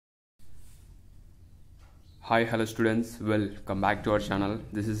Hi, hello students. Welcome back to our channel.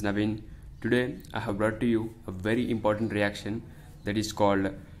 This is Naveen. Today I have brought to you a very important reaction that is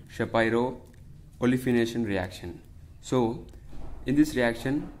called Shapiro-Olefination reaction. So, in this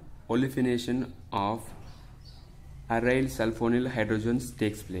reaction, olefination of aryl sulfonyl hydrogens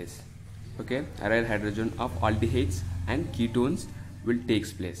takes place. Okay, aryl hydrogen of aldehydes and ketones will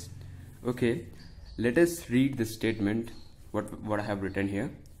takes place. Okay, let us read the statement what I have written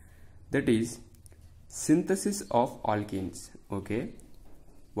here. That is synthesis of alkenes. Okay,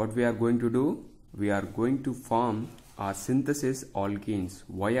 what we are going to do, we are going to form our synthesis alkenes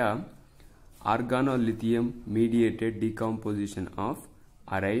via organolithium mediated decomposition of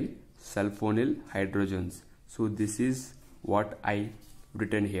aryl sulfonyl hydrogens. So this is what I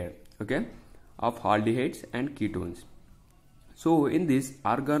written here, okay, of aldehydes and ketones. So in this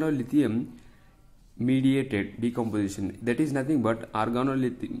organolithium mediated decomposition, that is nothing but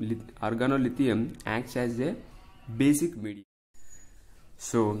organolithium acts as a basic medium.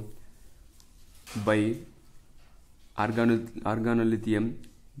 So by organolithium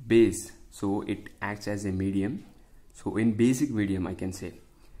base, so it acts as a medium. So in basic medium, I can say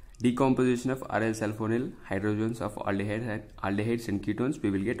decomposition of aryl sulfonyl hydrogens of aldehydes and ketones,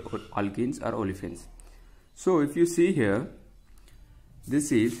 we will get alkenes or olefins. So if you see here,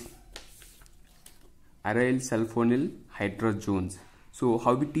 this is aryl sulfonyl hydrogens. So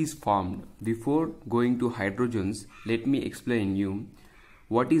how it is formed? Before going to hydrogens, let me explain you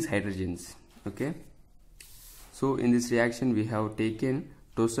what is hydrogens. Okay, so in this reaction we have taken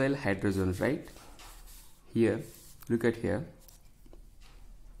tosyl hydrogens, right? Here, look at here.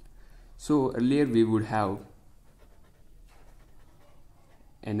 So earlier we would have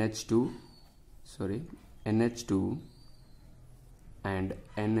NH2 and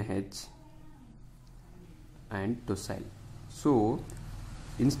NH and tosyl. So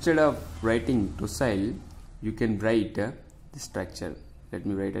instead of writing tosyl, you can write the structure. Let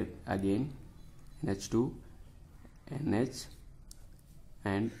me write it again. NH2, NH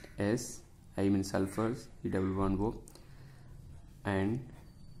and S, I mean sulfurs, C double bond O, and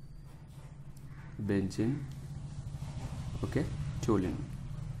benzene, okay, toluene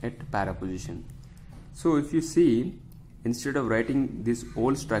at para position. So if you see, instead of writing this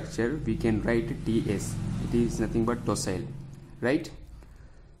whole structure, we can write TS. It is nothing but tosyl, right?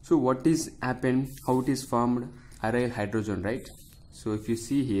 So what is happened, how it is formed? Aryl hydrogen, right? So if you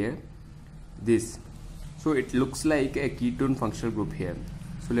see here, this, so it looks like a ketone functional group here.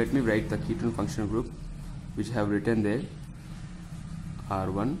 So let me write the ketone functional group, which I have written there,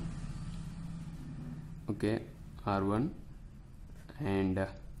 R1, okay, R1, and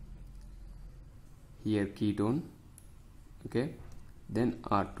here ketone, okay, then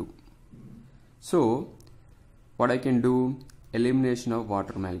R2. So what I can do, elimination of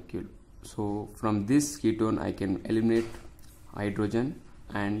water molecule. So from this ketone I can eliminate hydrogen,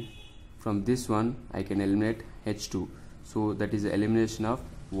 and from this one I can eliminate H2. So that is the elimination of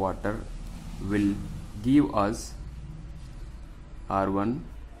water will give us R1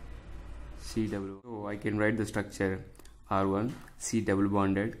 C double. So I can write the structure R1 C double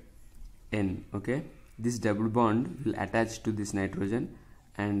bonded N. Okay, this double bond will attach to this nitrogen,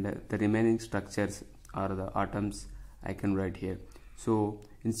 and the remaining structures or the atoms I can write here. So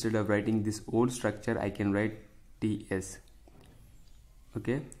instead of writing this whole structure, I can write TS.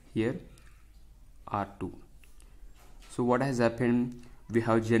 Okay, here R2. So what has happened? We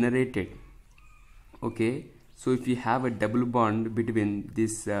have generated. Okay, so if we have a double bond between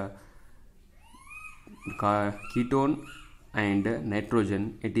this ketone and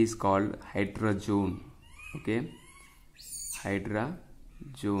nitrogen, it is called hydrazone. Okay,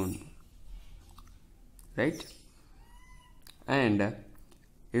 hydrazone, right? And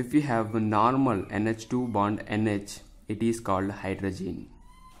if we have a normal NH2 bond NH, it is called hydrazine.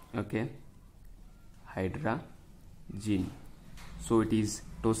 Okay, hydrazine. So it is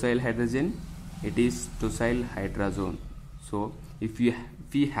tosyl hydrogen, it is tosyl hydrazone. So if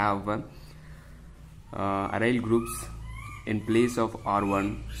we have aryl groups in place of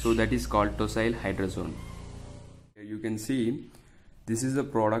R1, so that is called tosyl hydrazone. You can see this is the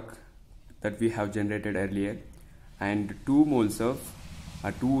product that we have generated earlier, and 2 moles of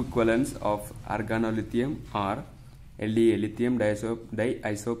 2 equivalents of organolithium or LDA, lithium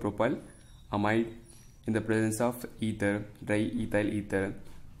diisopropyl amide, in the presence of ether, diethyl ether,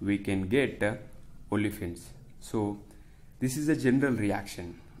 we can get olefins. So this is a general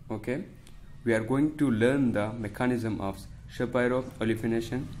reaction. Okay, we are going to learn the mechanism of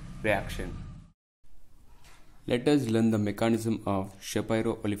Shapiro-Olefination reaction. Let us learn the mechanism of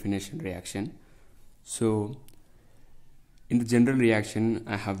Shapiro-Olefination reaction. So in the general reaction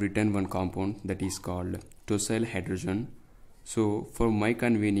I have written one compound that is called tosyl hydrogen. So for my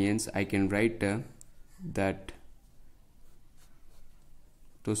convenience I can write that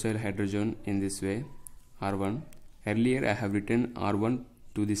tosyl hydrogen in this way, R1. Earlier I have written R1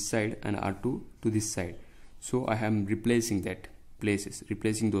 to this side and R2 to this side, so I am replacing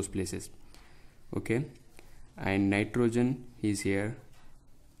those places. Okay, and nitrogen is here,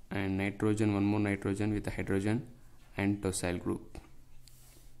 and nitrogen, one more nitrogen with a hydrogen and tosyl group.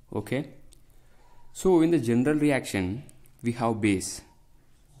 Okay, so in the general reaction we have base,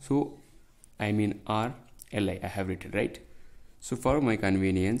 so I mean R Li I have written, right? So for my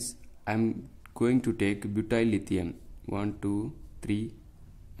convenience I'm going to take butyl lithium, 1 2 3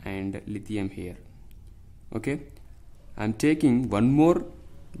 and lithium here. Okay, I'm taking one more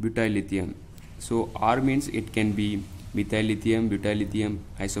butyl lithium, so R means it can be methyl lithium, butyl lithium,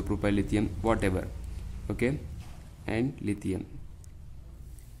 isopropyl lithium, whatever. Okay, and lithium.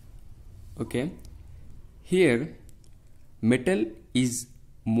 Okay, here metal is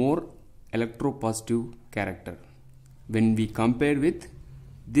more electropositive character when we compare with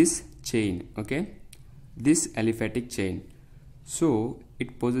this chain. Okay, this aliphatic chain, so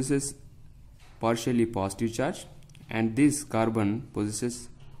it possesses partially positive charge and this carbon possesses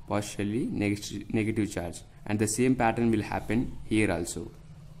partially negative charge, and the same pattern will happen here also,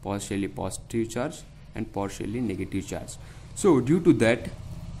 partially positive charge and partially negative charge. So due to that,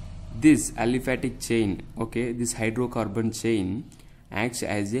 this aliphatic chain, okay, this hydrocarbon chain acts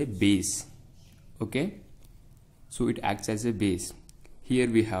as a base. Okay, so it acts as a base. Here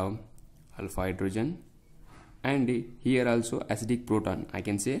we have alpha hydrogen, and here also acidic proton, I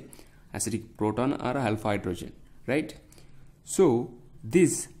can say acidic proton or alpha hydrogen, right? So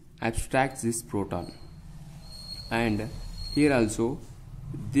this abstracts this proton, and here also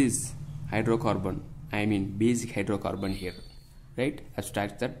this hydrocarbon, I mean basic hydrocarbon here, right,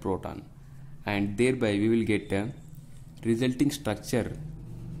 abstracts that proton, and thereby we will get a resulting structure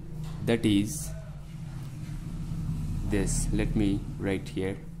that is this. Let me write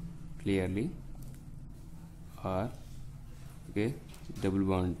here clearly. R, okay, double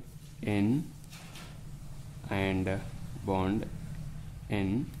bond N and bond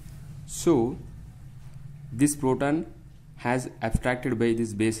N. So this proton has abstracted by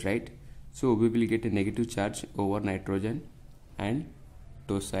this base, right? So we will get a negative charge over nitrogen and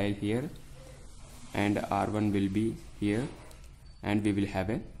tosyl here, and R1 will be here, and we will have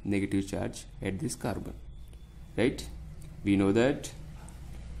a negative charge at this carbon, right? We know that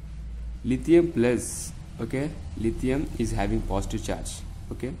lithium plus, okay, lithium is having positive charge.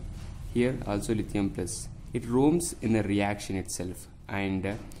 Okay, here also lithium plus, it roams in the reaction itself,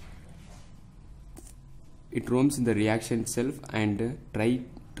 and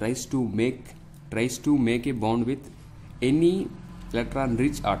tries to make a bond with any electron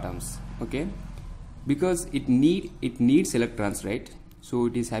rich atoms. Okay, because it needs electrons, right? So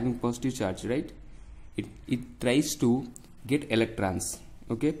it is having positive charge, right? It tries to get electrons,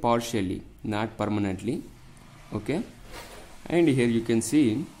 okay, partially, not permanently. Okay, and here you can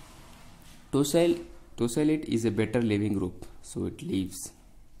see tosylate is a better leaving group, so it leaves.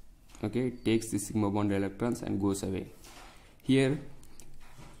 Okay, it takes the sigma bond electrons and goes away here.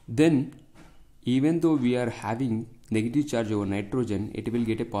 Then even though we are having negative charge over nitrogen, it will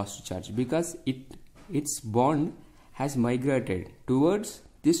get a positive charge because its bond has migrated towards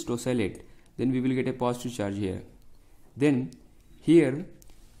this tosylate. Then we will get a positive charge here. Then here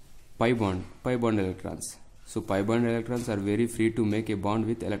pi bond electrons. So pi bond electrons are very free to make a bond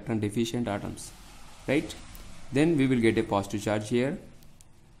with electron deficient atoms, right? Then we will get a positive charge here,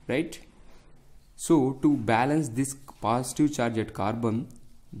 right? So to balance this positive charge at carbon,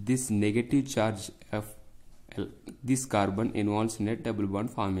 this negative charge of this carbon involves net double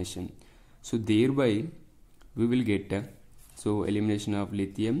bond formation. So thereby we will get so elimination of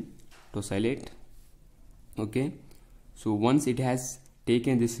lithium tosylate. Okay, so once it has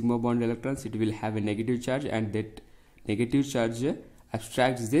taken the sigma bond electrons, it will have a negative charge, and that negative charge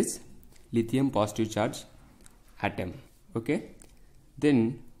abstracts this lithium positive charge atom. Okay,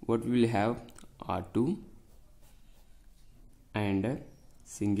 then what we will have, R2 and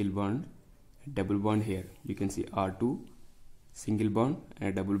single bond, double bond here. You can see R2 single bond and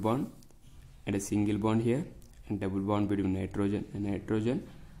a double bond, and a single bond here, and double bond between nitrogen and nitrogen,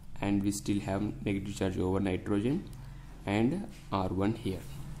 and we still have negative charge over nitrogen, and R1 here.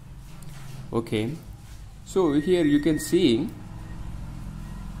 Okay, so here you can see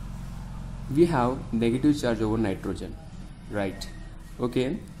we have negative charge over nitrogen, right?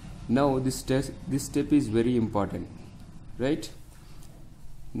 Okay, now this step is very important, right?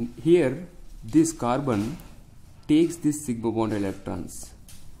 Here this carbon takes this sigma bond electrons,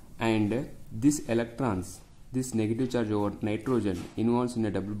 and this electrons, this negative charge over nitrogen involves in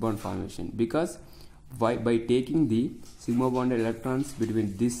a double bond formation, because by taking the sigma bond electrons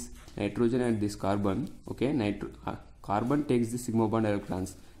between this nitrogen and this carbon, okay, carbon takes the sigma bond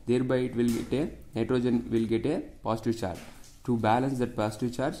electrons, thereby it will get a nitrogen will get a positive charge. To balance that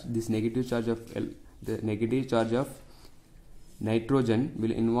positive charge, this negative charge of the negative charge of nitrogen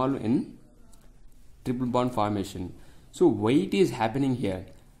will involve in triple bond formation. So why it is happening here?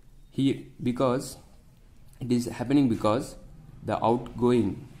 Because it is happening because the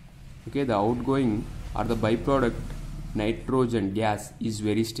outgoing, okay, the outgoing or the byproduct nitrogen gas is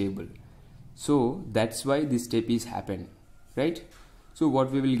very stable. So that's why this step is happened, right? So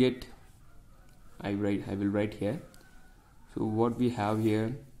what we will get, I will write here. So what we have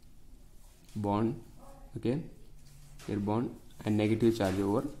here, bond, okay, here bond and negative charge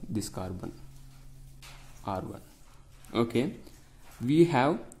over this carbon R1. Okay, we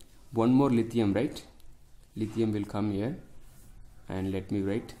have one more lithium, right? Lithium will come here, and let me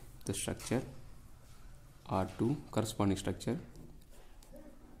write the structure R2, corresponding structure,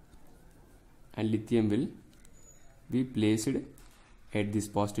 and lithium will be placed at this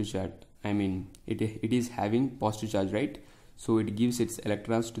positive charge. I mean it is having positive charge, right? So it gives its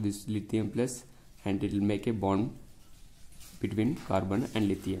electrons to this lithium plus, and it will make a bond between carbon and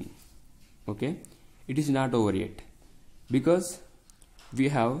lithium. Okay, it is not over yet, because we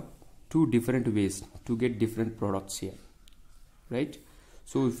have two different ways to get different products here, right?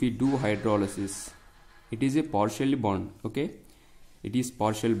 So if we do hydrolysis, it is a partially bond, okay, it is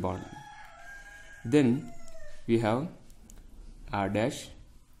partial bond. Then we have R dash,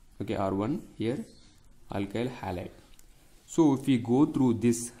 okay, R1 here, alkyl halide. So if we go through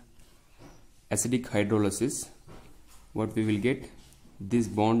this acidic hydrolysis, what we will get, this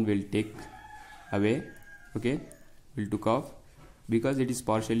bond will take away, okay, will took off, because it is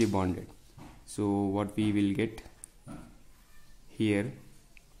partially bonded. So what we will get here,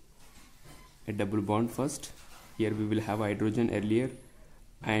 a double bond first. Here we will have hydrogen earlier,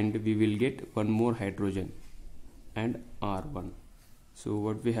 and we will get one more hydrogen and R1. So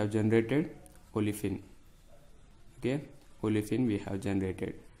what we have generated, olefin, okay, olefin we have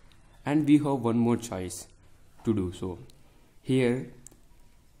generated, and we have one more choice to do. So here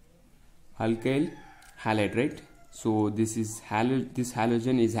alkyl halide, right? So this is this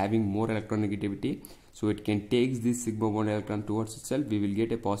halogen is having more electronegativity, so it can take this sigma bond electron towards itself. We will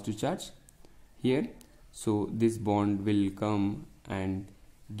get a positive charge here, so this bond will come and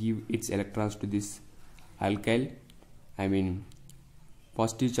give its electrons to this alkyl, I mean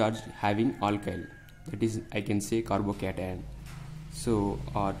positive charge having alkyl, that is, I can say, carbocation. So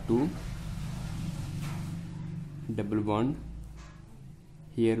R2 double bond,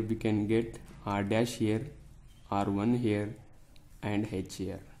 here we can get R dash here, R1 here, and H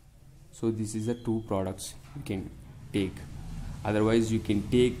here. So this is the two products you can take. Otherwise you can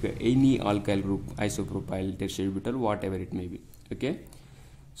take any alkyl group, isopropyl, tertiary butyl, whatever it may be. Okay,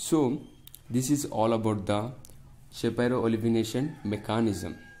 so this is all about the Shapiro olefination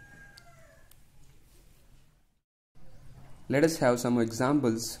mechanism. Let us have some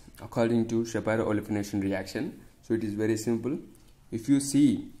examples according to Shapiro olefination reaction. So it is very simple. If you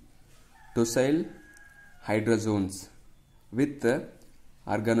see tosyl hydrozones with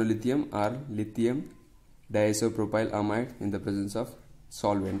organolithium or lithium diisopropyl amide in the presence of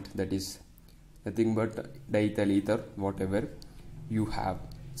solvent, that is nothing but diethyl ether, whatever you have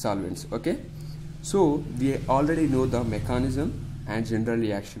solvents. Okay, so we already know the mechanism and general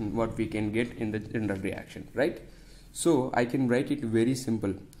reaction, what we can get in the general reaction, right? So I can write it very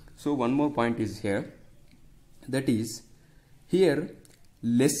simple. So one more point is here, that is, here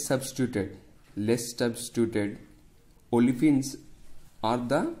less substituted olefins are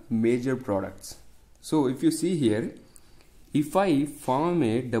the major products. So if you see here, if I form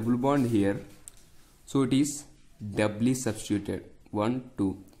a double bond here, so it is doubly substituted, 1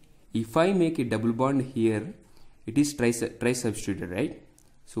 2. If I make a double bond here, it is tri substituted, right?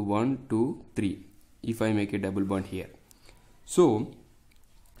 So 1 2 3. If I make a double bond here, so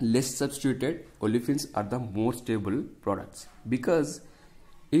less substituted olefins are the more stable products, because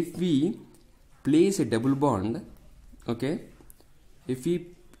if we place a double bond, okay, if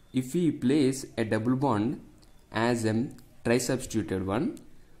we place a double bond as a tri-substituted one,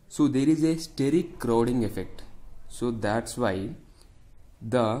 so there is a steric crowding effect. So that's why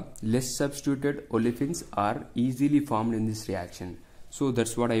the less substituted olefins are easily formed in this reaction. So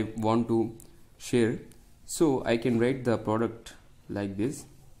that's what I want to share. So I can write the product like this.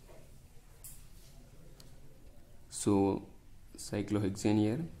 So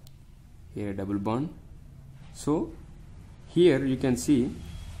cyclohexane here a double bond, So here you can see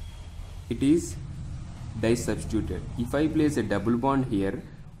it is disubstituted. If I place a double bond here,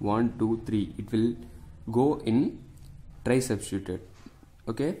 1 2 3, it will go in trisubstituted.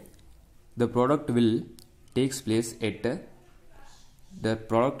 Okay, the product will takes place at the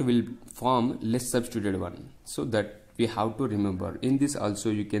product will form less substituted one, so that we have to remember. In this also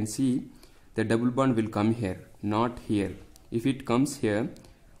you can see the double bond will come here, not here. If it comes here,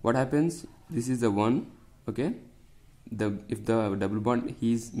 what happens? This is the one. Okay, if the double bond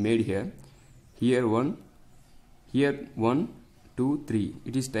is made here, here 1, here 1 2 3,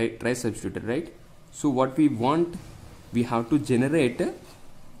 it is trisubstituted, right? So what we want, we have to generate a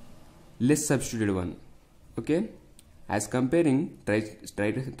less substituted one. Okay, as comparing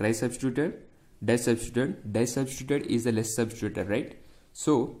trisubstituted, disubstituted is the less substituted, right?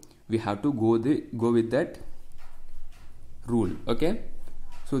 So we have to go with that rule. Okay,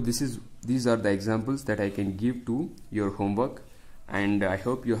 so these are the examples that I can give to your homework, and I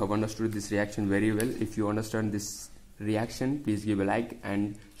hope you have understood this reaction very well. If you understand this reaction, please give a like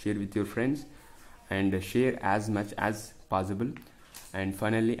and share with your friends, and share as much as possible. And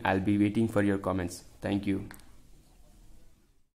finally, I'll be waiting for your comments. Thank you.